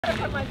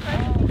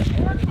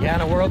Yeah, in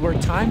a world where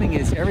timing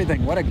is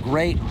everything, what a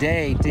great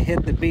day to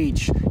hit the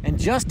beach. And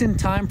just in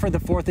time for the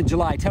 4th of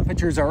July.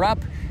 Temperatures are up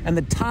and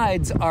the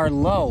tides are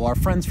low. Our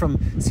friends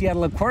from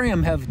Seattle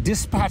Aquarium have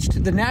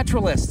dispatched the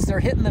naturalists. They're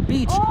hitting the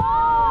beach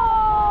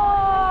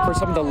for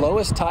some of the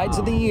lowest tides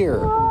of the year.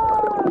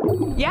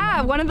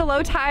 Yeah, one of the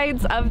low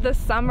tides of the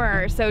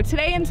summer. So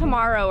today and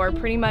tomorrow are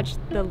pretty much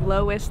the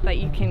lowest that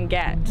you can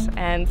get.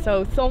 And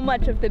so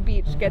much of the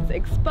beach gets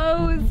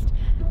exposed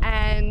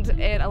and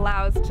it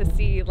allows to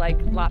see like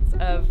lots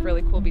of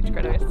really cool beach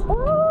critters.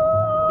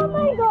 Oh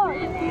my god!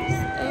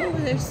 Oh,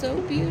 they're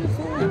so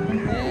beautiful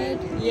and red.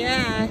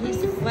 Yeah,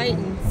 he's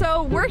fighting.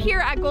 So we're here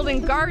at Golden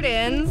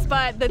Gardens,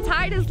 but the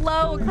tide is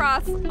low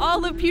across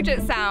all of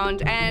Puget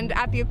Sound. And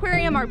at the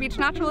aquarium, our beach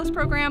naturalist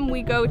program,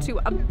 we go to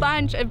a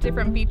bunch of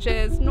different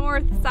beaches,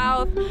 north,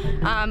 south,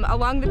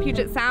 along the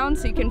Puget Sound.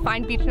 So you can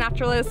find beach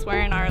naturalists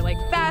wearing our like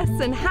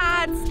vests and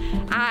hats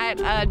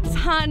at a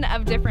ton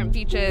of different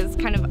beaches,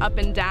 kind of up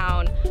and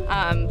down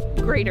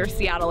greater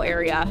Seattle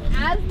area.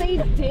 As they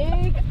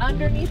dig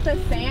underneath the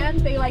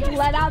sand, they like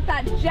let out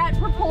that jet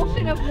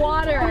propulsion of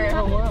water.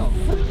 Oh, wow.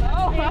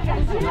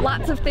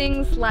 Lots of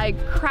things like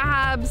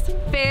crabs,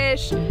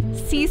 fish,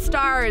 sea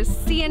stars,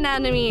 sea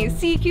anemones,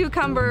 sea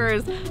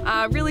cucumbers,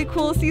 really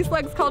cool sea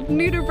slugs called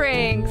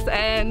nudibranchs,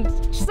 and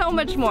so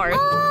much more.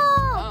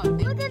 Oh,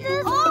 look at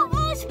this!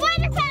 Oh,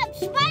 spider crab!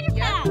 Spider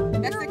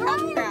crab! That's the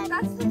kelp crab.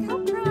 That's the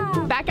kelp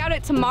crab. Back out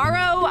at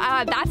tomorrow,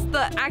 that's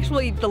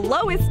actually the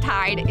lowest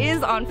tide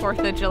is on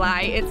 4th of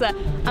July. It's a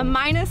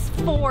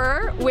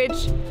 -4,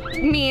 which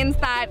means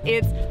that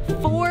it's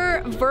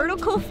 4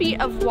 vertical feet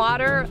of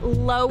water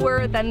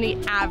lower than the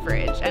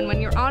average. And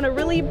when you're on a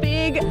really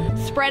big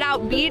spread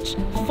out beach,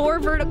 4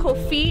 vertical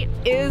feet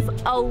is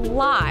a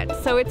lot.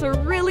 So it's a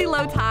really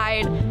low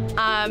tide,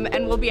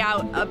 and we'll be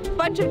out a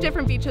bunch of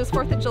different beaches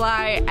 4th of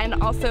July and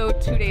also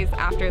 2 days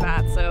after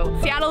that. So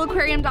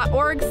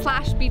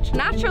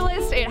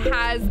seattleaquarium.org/beachnaturalist. It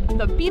has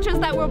the beaches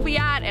that we'll be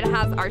at, it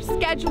has our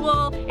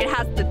schedule, it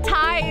has the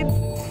tides.